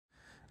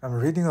I'm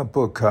reading a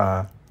book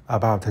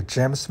about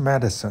James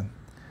Madison.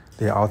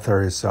 The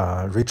author is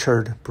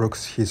Richard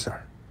Brooks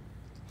Heiser.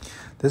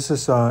 This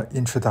is an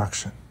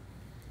introduction.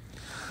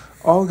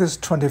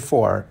 August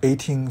 24,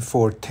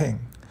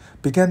 1814,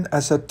 began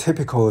as a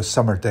typical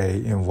summer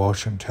day in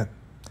Washington,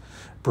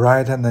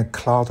 bright and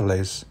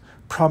cloudless,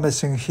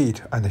 promising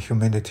heat and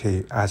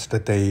humidity as the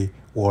day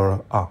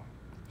wore on.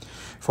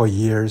 For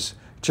years,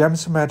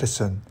 James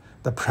Madison,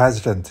 the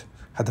president,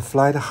 had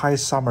fled high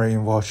summer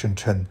in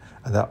Washington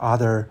and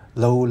other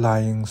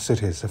low-lying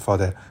cities for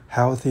the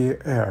healthy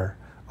air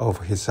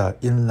of his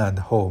inland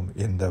home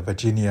in the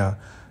Virginia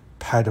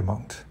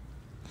Piedmont.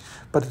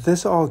 But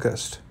this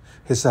August,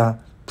 his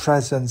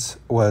presence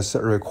was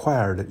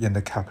required in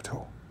the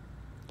capital.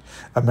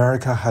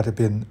 America had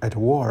been at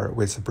war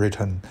with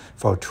Britain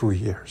for 2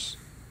 years.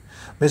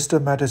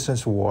 Mr.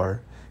 Madison's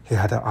war, he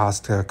had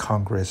asked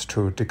Congress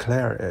to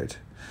declare it,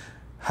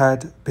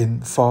 had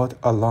been fought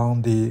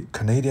along the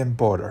Canadian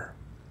border,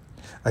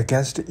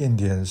 against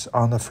Indians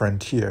on the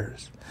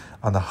frontiers,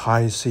 on the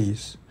high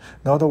seas.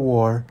 Now the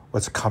war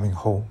was coming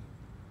home.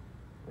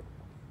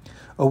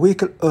 A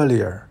week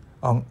earlier,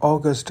 on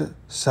August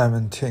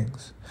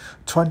 17th,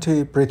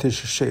 20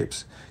 British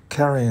ships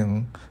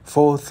carrying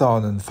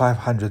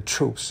 4,500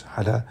 troops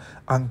had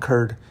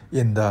anchored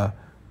in the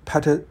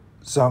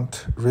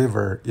Patuxent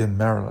River in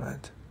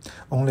Maryland,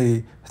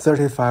 only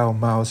 35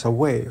 miles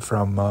away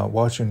from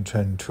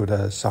Washington to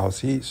the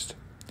southeast.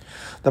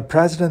 The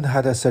president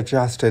had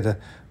suggested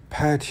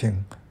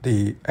pelting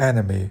the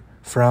enemy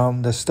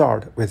from the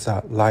start with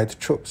light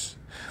troops,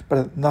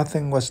 but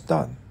nothing was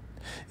done.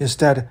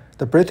 Instead,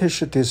 the British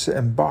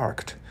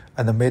disembarked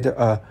and made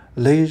a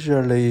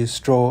leisurely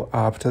stroll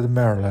up to the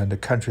Maryland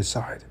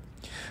countryside,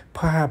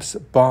 perhaps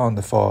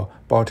bound for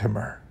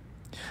Baltimore,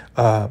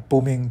 a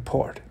booming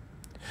port,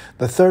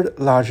 the third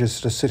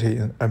largest city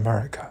in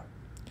America.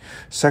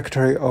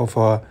 Secretary of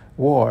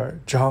War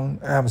John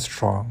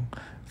Armstrong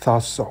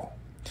thought so.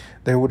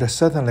 They would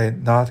certainly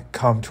not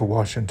come to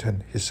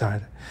Washington, he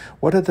said.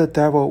 What the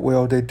devil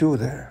will they do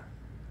there?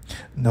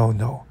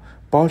 No,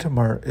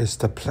 Baltimore is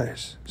the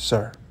place,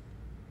 sir.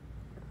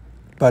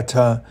 But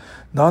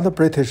now the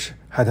British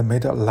had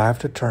made a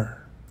left turn.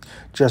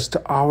 Just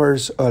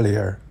hours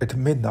earlier, at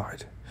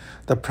midnight,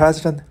 the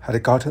president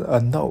had gotten a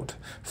note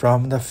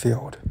from the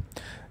field.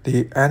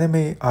 The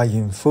enemy are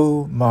in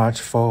full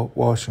march for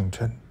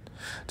Washington.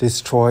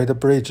 Destroy the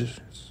bridges,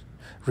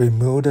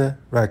 remove the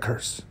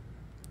wreckers.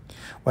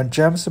 When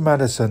James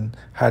Madison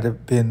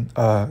had been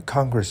a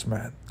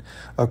congressman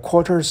a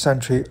quarter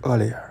century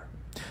earlier,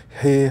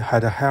 he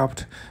had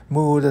helped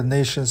move the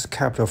nation's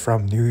capital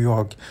from New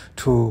York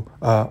to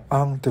an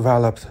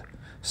undeveloped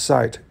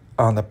site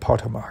on the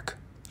Potomac.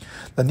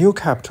 The new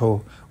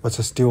capital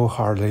was still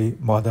hardly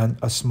more than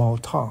a small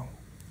town,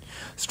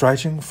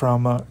 stretching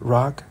from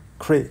Rock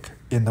Creek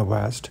in the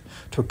west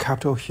to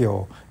Capitol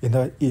Hill in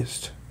the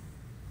east.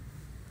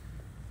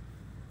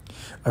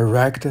 A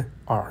ragged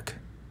arc,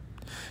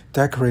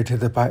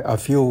 decorated by a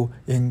few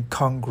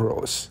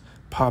incongruous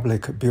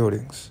public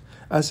buildings,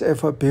 as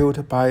if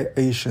built by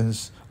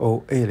Asians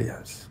or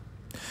aliens.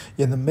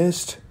 In the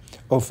midst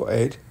of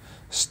it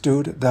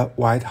stood the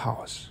White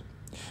House.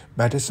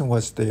 Madison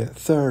was the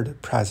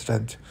third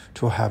president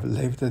to have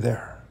lived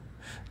there.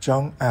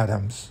 John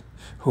Adams,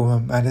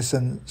 whom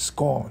Madison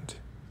scorned,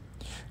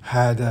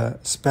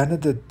 had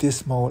spent the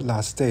dismal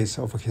last days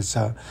of his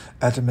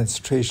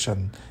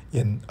administration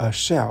in a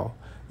shell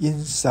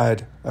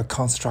inside a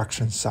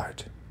construction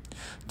site.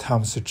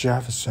 Thomas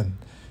Jefferson,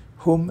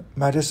 whom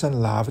Madison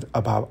loved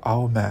above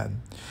all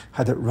men,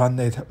 had run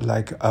it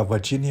like a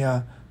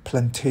Virginia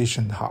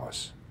plantation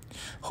house,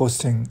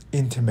 hosting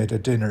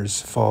intimate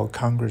dinners for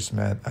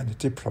congressmen and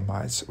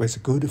diplomats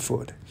with good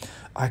food,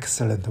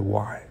 excellent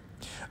wine,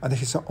 and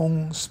his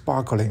own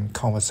sparkling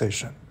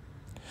conversation.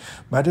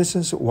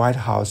 Madison's White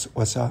House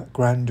was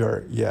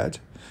grander yet,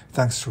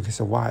 thanks to his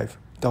wife,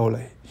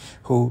 Dolly,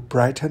 who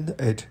brightened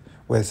it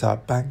with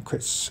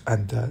banquets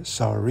and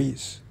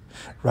soirees,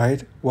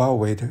 red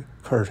velvet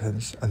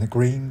curtains and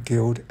green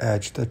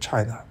gilt-edged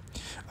china,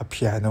 a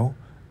piano,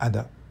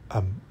 and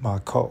a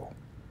macaw.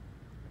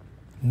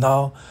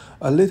 Now,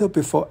 a little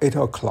before 8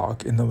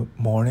 o'clock in the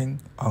morning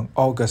on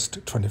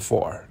August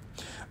 24,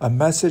 a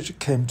message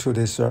came to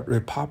this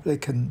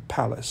Republican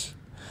palace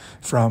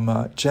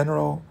from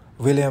General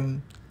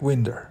William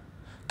Winder,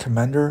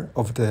 commander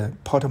of the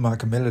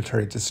Potomac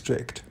Military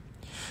District.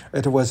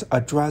 It was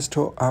addressed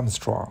to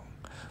Armstrong,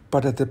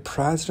 but the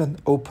president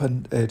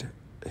opened it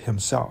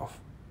himself.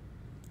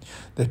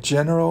 The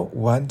general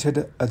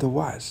wanted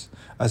advice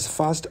as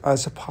fast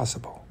as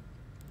possible.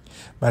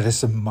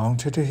 Madison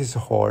mounted his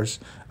horse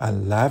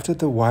and left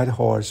the White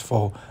Horse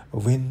for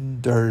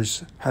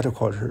Winder's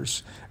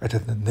headquarters at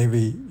the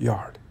Navy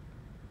Yard.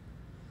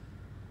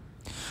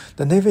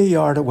 The Navy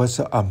Yard was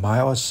a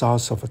mile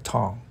south of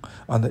town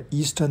on the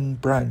eastern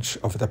branch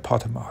of the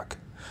Potomac,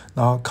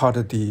 now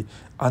called the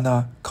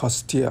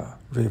Anacostia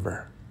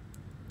River.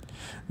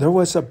 There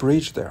was a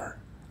bridge there,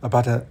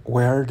 about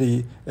where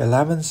the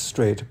 11th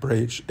Street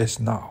Bridge is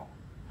now.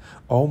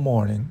 All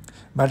morning,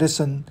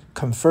 Madison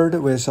conferred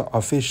with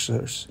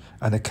officers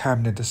and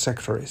cabinet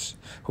secretaries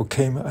who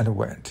came and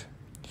went.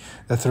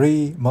 The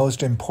three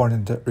most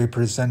important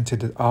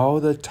represented all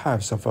the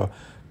types of a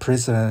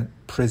president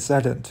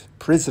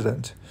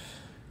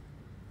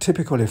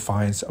typically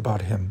finds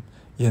about him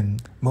in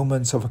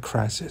moments of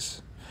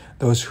crisis: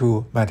 those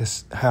who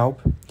might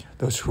help,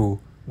 those who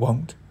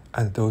won't,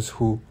 and those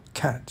who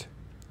can't.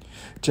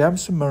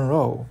 James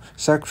Monroe,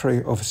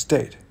 Secretary of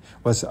State,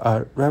 was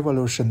a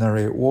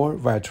Revolutionary War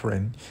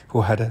veteran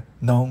who had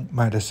known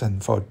Madison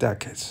for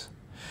decades.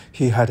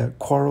 He had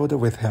quarreled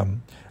with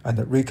him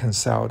and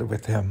reconciled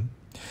with him.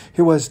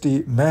 He was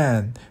the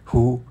man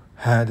who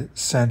had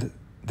sent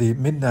the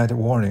midnight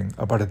warning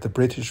about the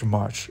British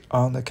march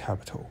on the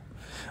capital,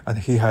 and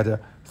he had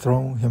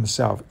thrown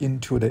himself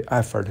into the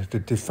effort to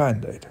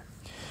defend it.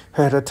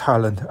 He had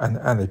talent and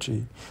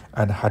energy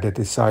and had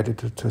decided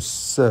to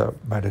serve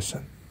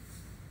Madison.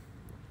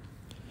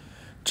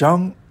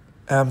 John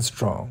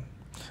Armstrong,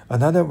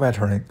 another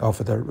veteran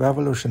of the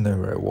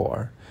Revolutionary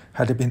War,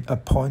 had been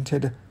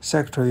appointed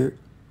Secretary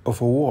of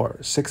War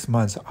 6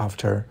 months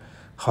after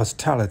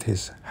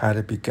hostilities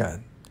had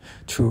begun,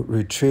 to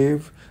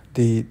retrieve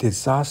the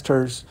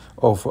disasters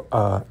of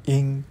an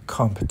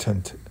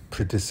incompetent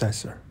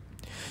predecessor.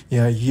 In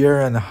a year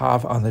and a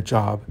half on the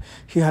job,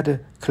 he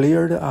had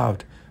cleared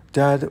out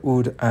dead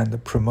wood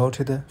and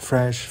promoted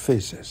fresh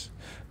faces,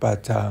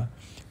 but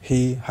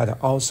he had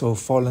also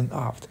fallen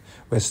out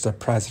with the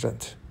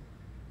president.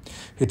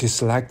 He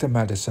disliked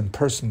Madison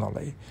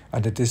personally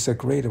and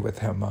disagreed with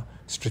him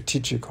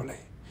strategically,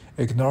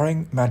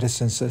 ignoring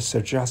Madison's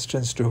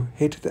suggestions to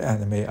hit the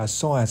enemy as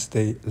soon as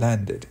they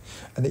landed,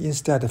 and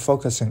instead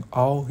focusing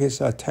all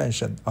his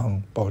attention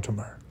on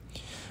Baltimore.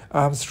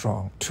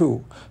 Armstrong,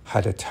 too,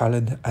 had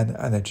talent and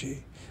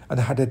energy, and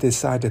had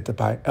decided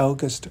by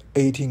August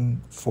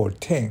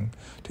 1814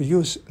 to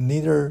use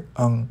neither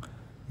on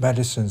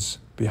Madison's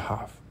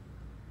behalf.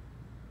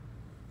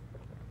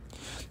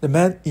 The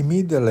man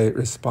immediately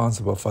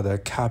responsible for the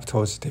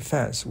capital's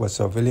defense was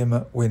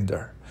William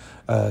Winder,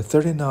 a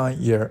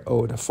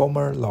 39-year-old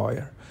former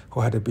lawyer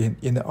who had been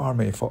in the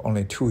army for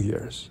only 2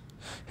 years.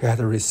 He had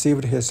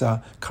received his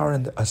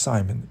current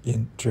assignment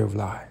in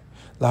July,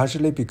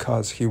 largely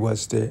because he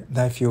was the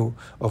nephew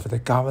of the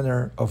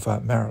governor of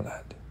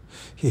Maryland.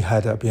 He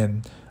had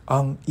been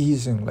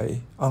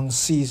unceasingly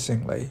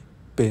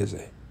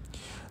busy.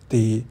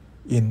 The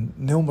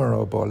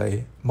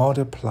innumerably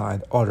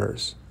multiplied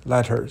orders,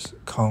 letters,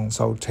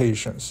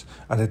 consultations,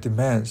 and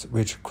demands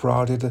which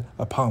crowded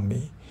upon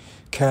me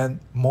can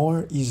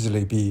more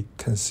easily be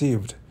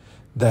conceived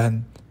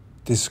than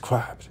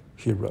described,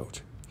 he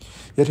wrote.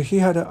 Yet he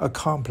had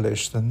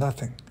accomplished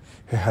nothing.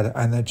 He had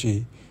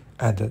energy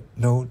and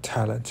no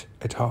talent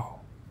at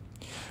all.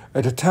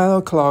 At 10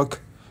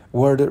 o'clock,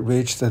 word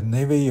reached the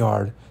Navy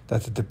Yard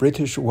that the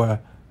British were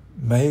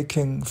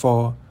making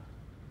for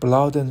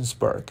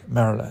Bladensburg,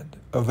 Maryland,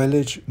 a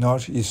village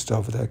northeast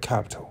of the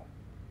capital.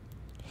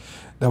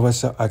 There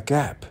was a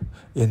gap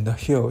in the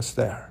hills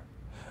there,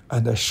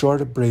 and a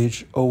short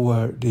bridge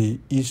over the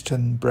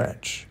eastern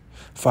branch,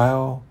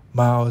 5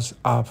 miles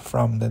up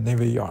from the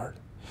Navy Yard,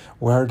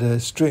 where the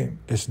stream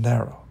is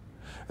narrow.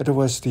 It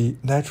was the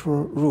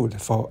natural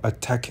route for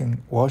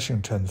attacking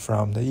Washington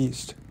from the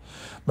east.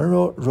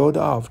 Monroe rode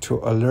off to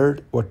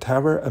alert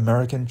whatever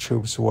American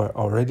troops were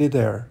already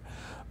there.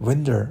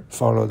 Winder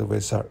followed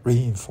with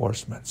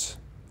reinforcements.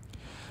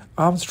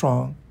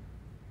 Armstrong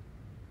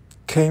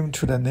came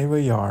to the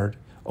Navy Yard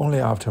only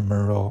after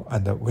Monroe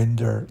and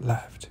Winder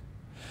left.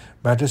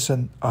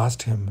 Madison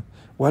asked him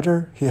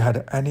whether he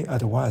had any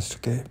advice to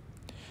give.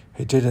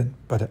 He didn't,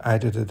 but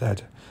added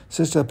that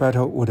since the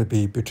battle would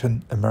be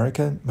between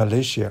American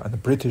militia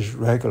and British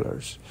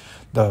regulars,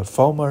 the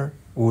former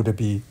would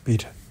be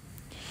beaten.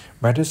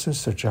 Madison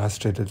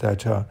suggested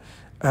that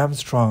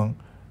Armstrong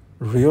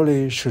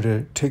really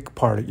should take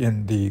part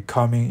in the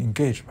coming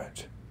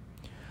engagement.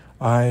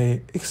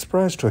 I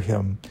expressed to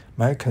him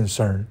my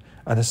concern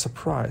and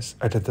surprise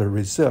at the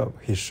reserve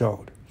he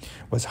showed,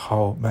 was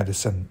how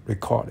Madison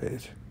recorded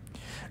it.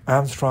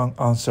 Armstrong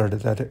answered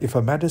that if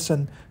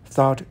Madison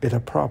thought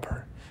it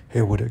proper,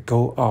 he would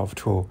go off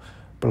to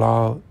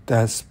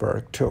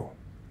Bladensburg too.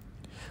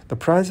 The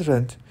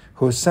president,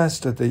 who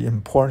sensed the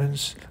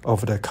importance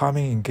of the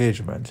coming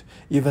engagement,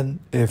 even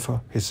if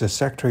his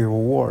Secretary of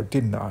War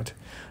did not,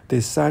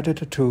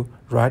 decided to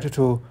write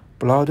to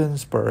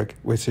Bladensburg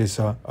with his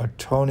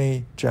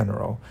Attorney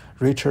General,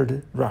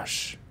 Richard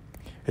Rush.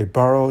 He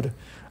borrowed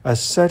a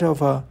set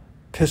of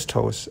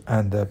pistols,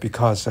 and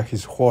because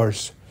his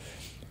horse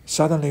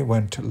suddenly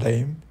went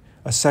lame,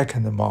 a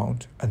second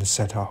mount and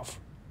set off.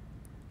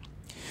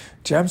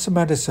 James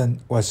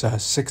Madison was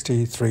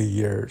 63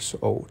 years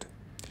old.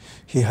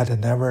 He had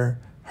never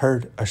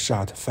heard a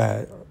shot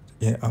fired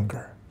in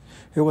anger.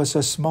 He was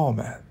a small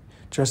man,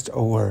 just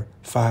over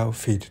 5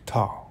 feet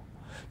tall,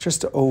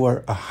 just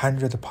over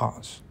 100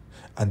 pounds,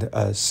 and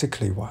a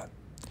sickly one.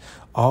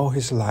 All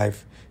his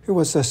life, he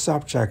was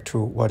subject to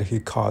what he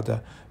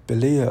called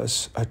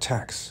bilious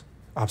attacks,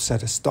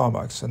 upset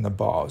stomachs and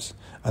bowels,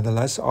 and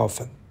less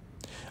often,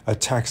 a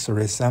text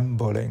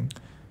resembling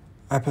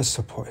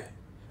episcope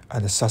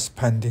and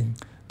suspending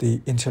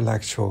the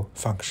intellectual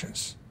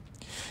functions.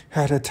 He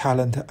had a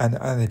talent and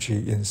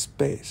energy in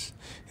space.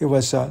 He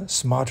was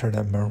smarter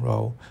than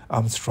Monroe,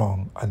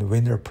 Armstrong, and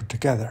Winter put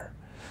together,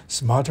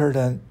 smarter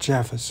than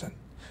Jefferson,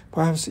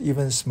 perhaps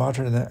even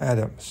smarter than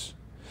Adams.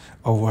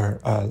 Over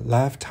a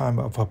lifetime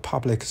of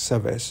public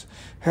service,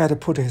 he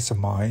had put his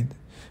mind,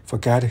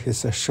 forget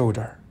his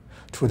shoulder,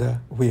 to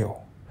the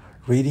wheel,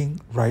 reading,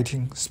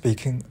 writing,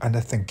 speaking,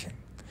 and thinking,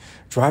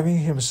 driving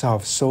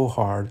himself so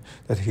hard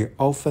that he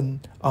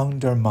often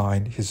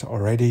undermined his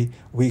already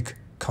weak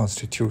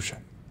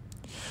constitution.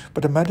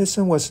 But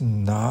Madison was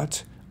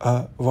not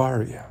a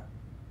warrior.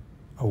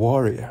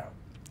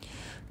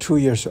 2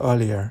 years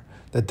earlier,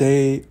 the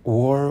day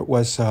war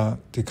was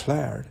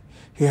declared,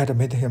 he had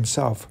made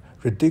himself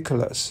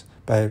ridiculous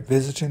by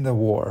visiting the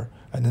War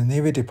and the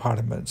Navy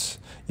departments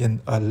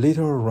in a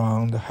little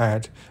round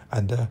hat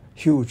and a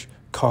huge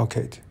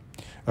cockade,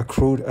 a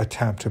crude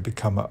attempt to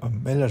become a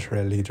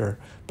military leader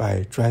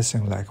by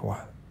dressing like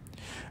one.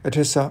 It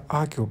is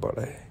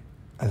arguably,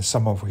 and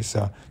some of his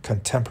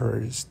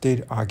contemporaries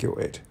did argue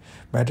it,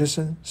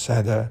 Madison,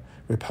 said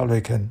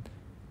Republican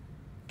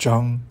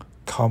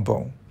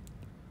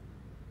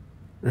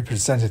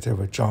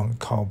Representative John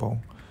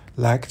Calhoun,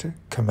 lacked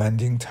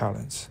commanding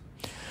talents,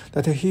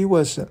 that he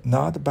was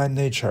not by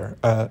nature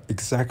an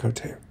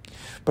executive,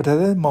 but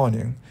that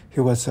morning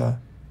he was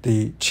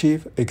the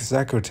chief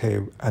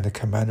executive and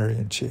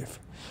commander-in-chief.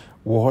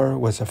 War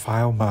was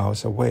 5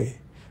 miles away,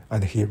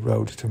 and he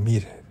rode to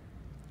meet it.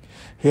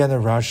 He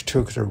and Rush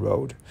took the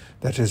road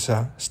that is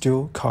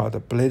still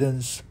called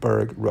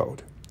Bladensburg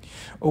Road,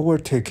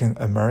 overtaking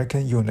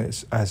American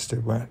units as they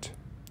went.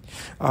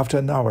 After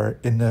an hour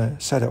in the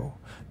saddle,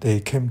 they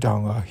came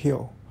down a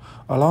hill,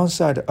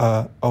 alongside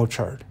an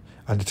orchard,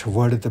 and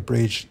toward the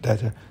bridge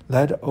that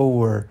led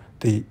over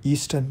the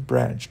eastern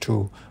branch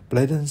to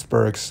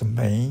Bladensburg's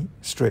main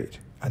street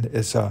and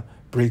its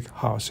brick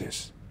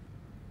houses.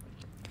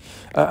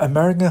 An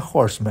American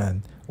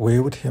horseman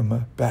waved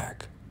him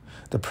back.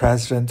 The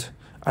president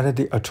and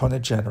the attorney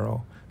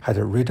general had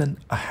ridden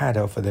ahead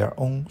of their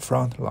own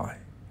front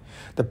line.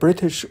 The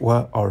British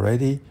were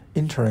already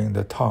entering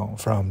the town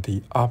from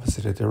the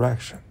opposite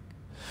direction.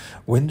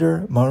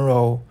 Winter,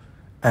 Monroe,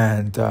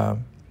 and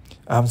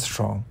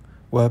Armstrong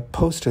were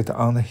posted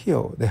on the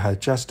hill they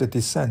had just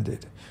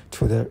descended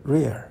to the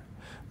rear.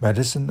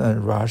 Madison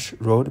and Rush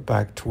rode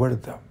back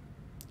toward them.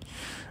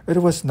 It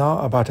was now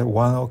about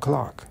 1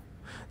 o'clock.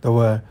 There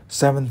were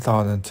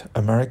 7,000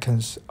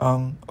 Americans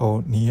on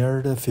or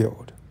near the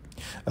field,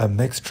 a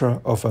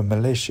mixture of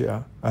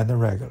militia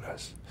and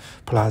regulars,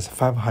 plus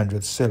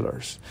 500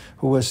 sailors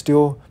who were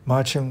still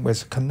marching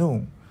with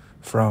canoe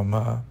from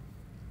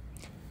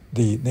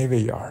the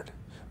Navy Yard,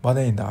 more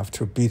than enough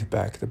to beat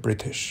back the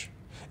British,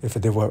 if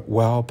they were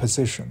well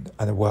positioned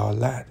and well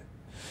led.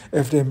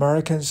 If the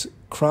Americans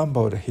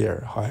crumbled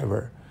here,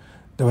 however,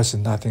 there was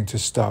nothing to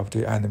stop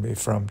the enemy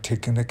from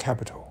taking the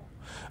capital,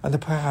 and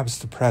perhaps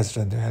the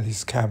president and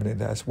his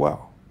cabinet as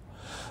well.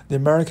 The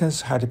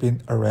Americans had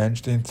been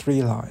arranged in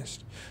 3 lines,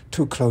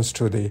 2 close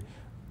to the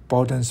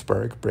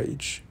Bladensburg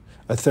Bridge,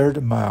 a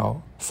third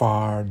mile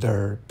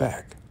farther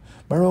back.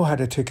 Monroe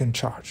had taken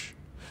charge,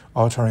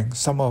 altering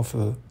some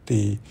of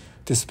the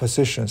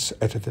dispositions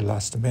at the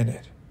last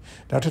minute,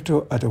 not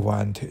to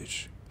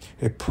advantage.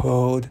 He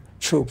pulled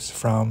troops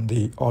from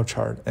the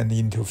orchard and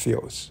into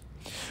fields,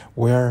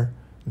 where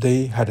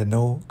they had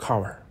no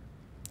cover.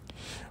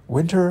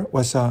 Winter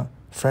was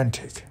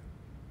frantic,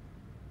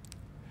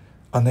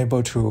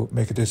 unable to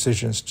make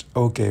decisions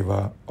or give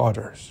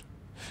orders.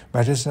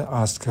 Madison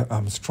asked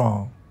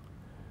Armstrong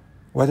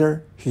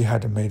whether he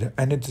had made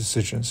any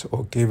decisions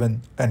or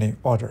given any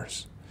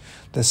orders.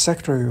 The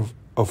Secretary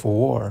of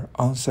War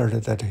answered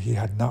that he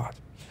had not.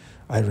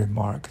 I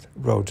remarked,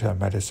 wrote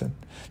Madison,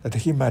 that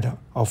he might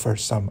offer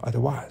some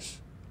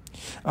advice.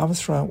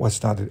 Armstrong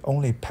was not the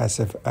only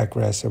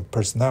passive-aggressive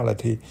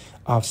personality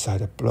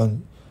outside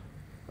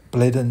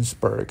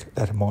Bladensburg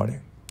that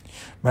morning.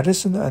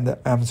 Madison and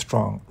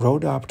Armstrong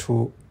rode up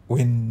to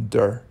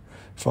Windsor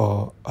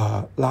for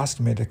a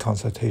last-minute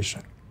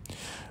consultation.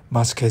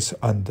 Muskets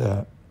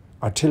and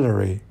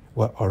artillery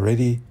were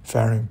already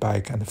firing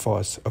back and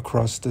forth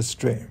across the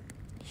stream.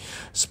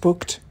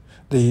 Spooked,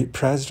 the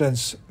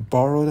president's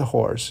borrowed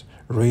horse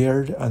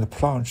reared and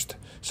plunged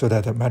so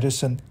that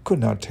Madison could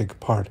not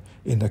take part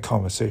in the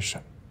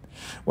conversation.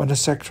 When the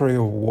Secretary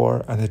of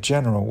War and the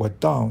General were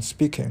done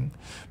speaking,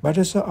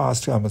 Madison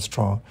asked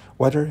Armstrong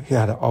whether he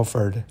had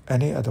offered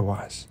any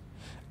advice.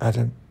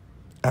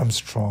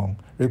 Armstrong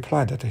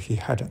replied that he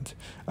hadn't,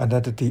 and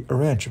that the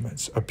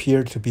arrangements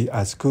appeared to be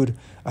as good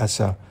as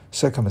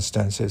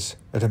circumstances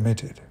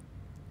admitted.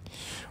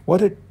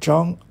 What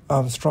John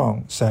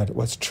Armstrong said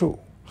was true.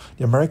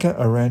 The American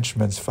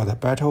arrangements for the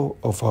Battle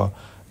of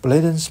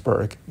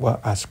Bladensburg were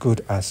as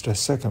good as the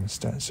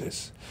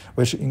circumstances,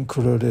 which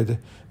included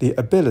the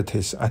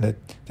abilities and the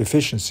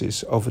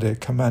deficiencies of the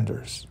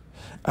commanders.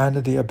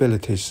 and the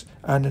abilities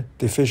and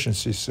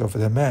deficiencies of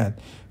the men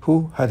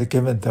who had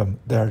given them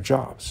their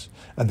jobs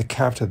and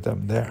kept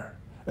them there,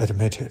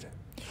 admitted.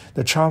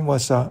 The charm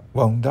was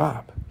wound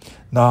up.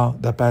 Now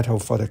the battle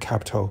for the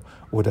capital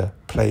would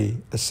play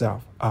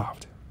itself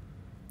out.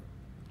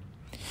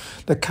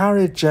 The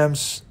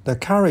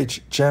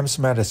courage James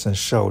Madison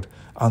showed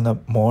on the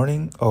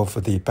morning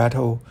of the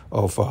Battle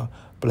of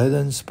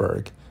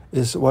Bladensburg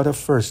is what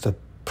first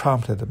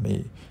prompted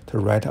me to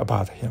write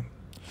about him.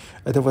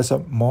 It was a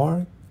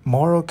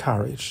moral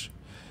courage,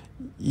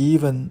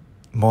 even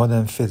more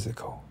than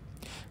physical.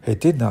 He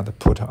did not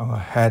put on a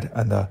hat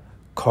and a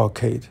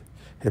cockade.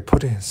 He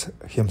put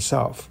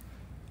himself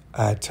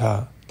at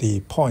the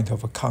point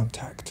of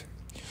contact.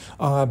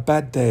 On a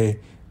bad day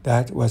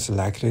that was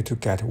likely to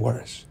get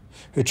worse,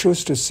 he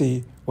chose to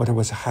see what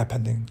was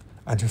happening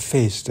and to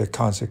face the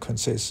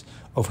consequences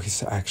of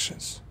his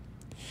actions.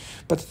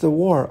 But the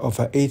War of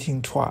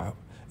 1812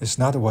 is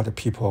not what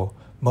people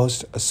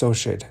most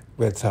associate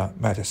with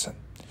Madison.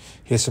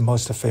 He is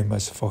most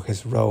famous for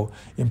his role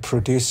in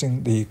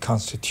producing the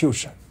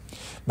Constitution.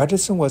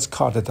 Madison was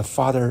called the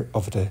father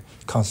of the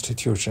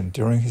Constitution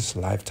during his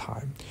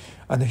lifetime,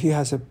 and he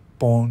has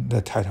borne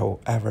the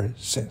title ever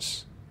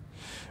since.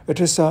 It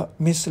is a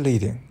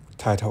misleading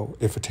title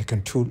if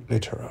taken too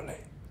literally.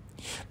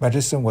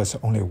 Madison was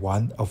only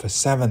one of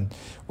 7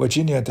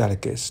 Virginia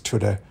delegates to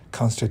the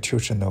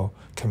Constitutional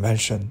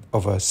Convention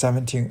of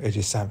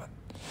 1787,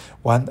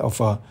 one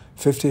of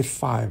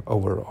 55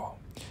 overall,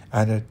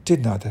 and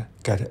did not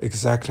get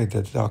exactly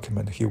the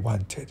document he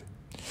wanted.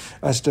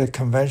 As the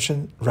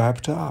convention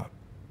wrapped up,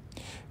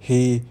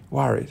 he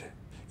worried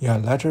in a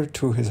letter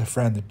to his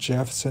friend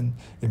Jefferson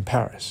in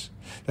Paris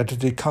that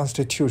the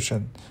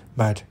Constitution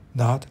might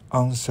not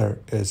answer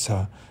its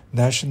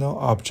national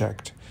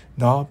object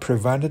nor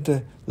prevent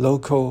the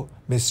local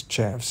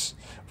mischiefs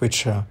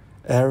which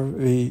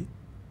everywhere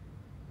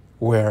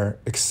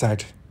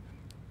excite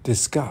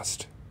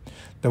disgust.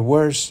 The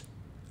words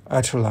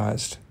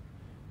utilized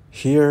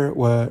here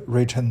were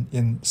written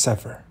in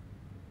cipher,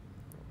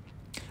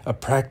 a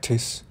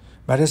practice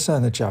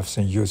Madison and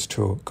Jefferson used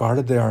to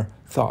guard their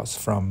thoughts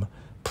from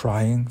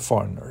prying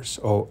foreigners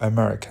or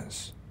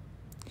Americans.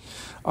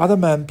 Other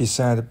men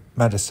beside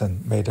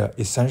Madison made an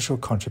essential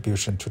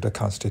contribution to the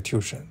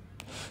Constitution,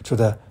 to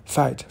the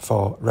fight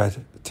for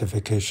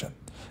ratification,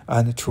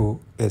 and to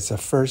its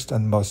first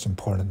and most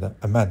important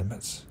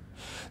amendments.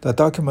 The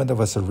document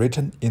was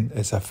written in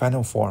its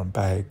final form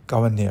by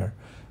Governor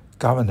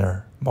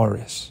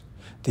Morris,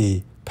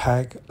 the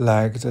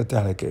peg-legged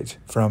delegate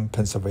from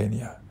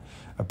Pennsylvania.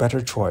 A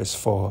better choice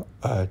for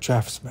a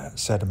draftsman,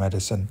 said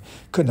Madison,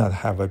 could not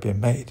have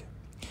been made.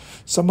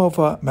 Some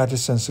of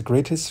Madison's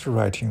greatest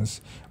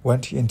writings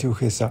went into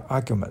his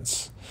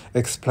arguments,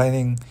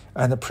 explaining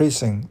and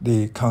praising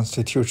the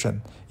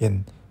Constitution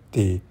in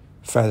the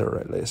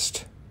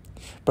Federalist.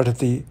 But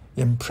the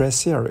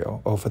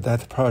impresario of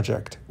that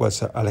project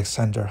was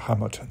Alexander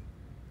Hamilton,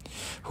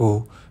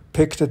 who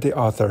picked the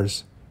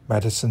authors,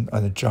 Madison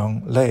and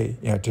John Lay,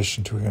 in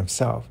addition to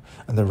himself,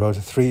 and wrote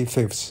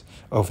 3/5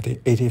 of the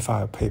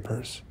 85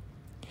 papers.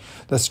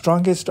 The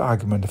strongest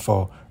argument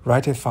for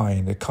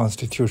ratifying the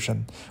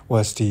Constitution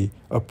was the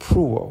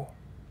approval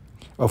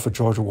of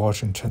George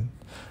Washington,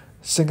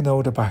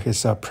 signaled by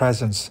his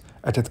presence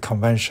at the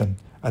convention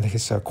and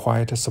his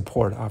quiet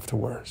support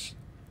afterwards.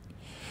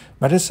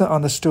 Madison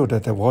understood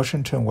that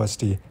Washington was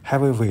the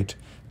heavyweight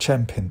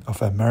champion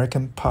of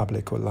American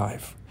public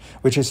life,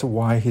 which is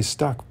why he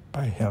stuck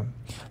by him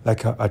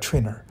like a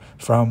trainer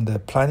from the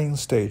planning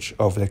stage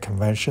of the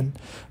convention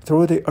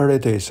through the early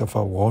days of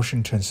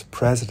Washington's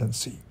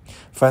presidency.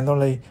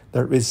 Finally,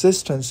 the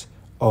resistance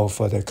of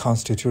the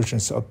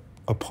Constitution's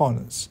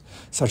opponents,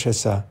 such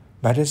as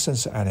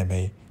Madison's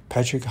enemy,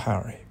 Patrick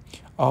Henry,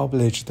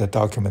 obliged the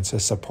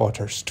document's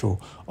supporters to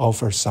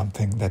offer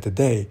something that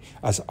they,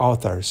 as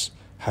authors,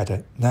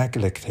 had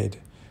neglected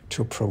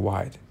to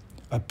provide,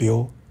 a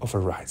Bill of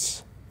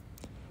Rights.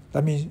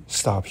 Let me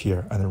stop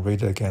here and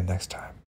read it again next time.